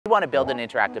want to build an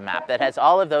interactive map that has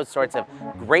all of those sorts of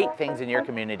great things in your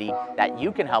community that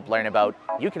you can help learn about,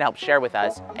 you can help share with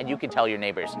us, and you can tell your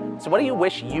neighbors. So what do you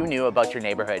wish you knew about your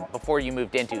neighborhood before you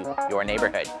moved into your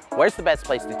neighborhood? Where's the best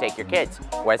place to take your kids?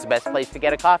 Where's the best place to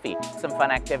get a coffee? Some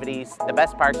fun activities, the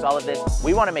best parks, all of this.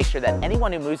 We want to make sure that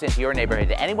anyone who moves into your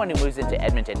neighborhood, anyone who moves into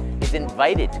Edmonton, is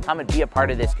invited to come and be a part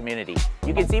of this community.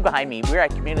 You can see behind me, we're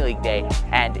at Community League Day,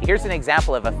 and here's an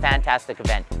example of a fantastic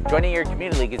event. Joining your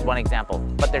community league is one example,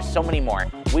 but there's so many more.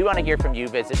 We want to hear from you.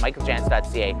 Visit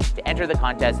michaeljanz.ca to enter the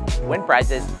contest, win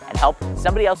prizes, and help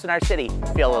somebody else in our city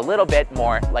feel a little bit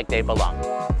more like they belong.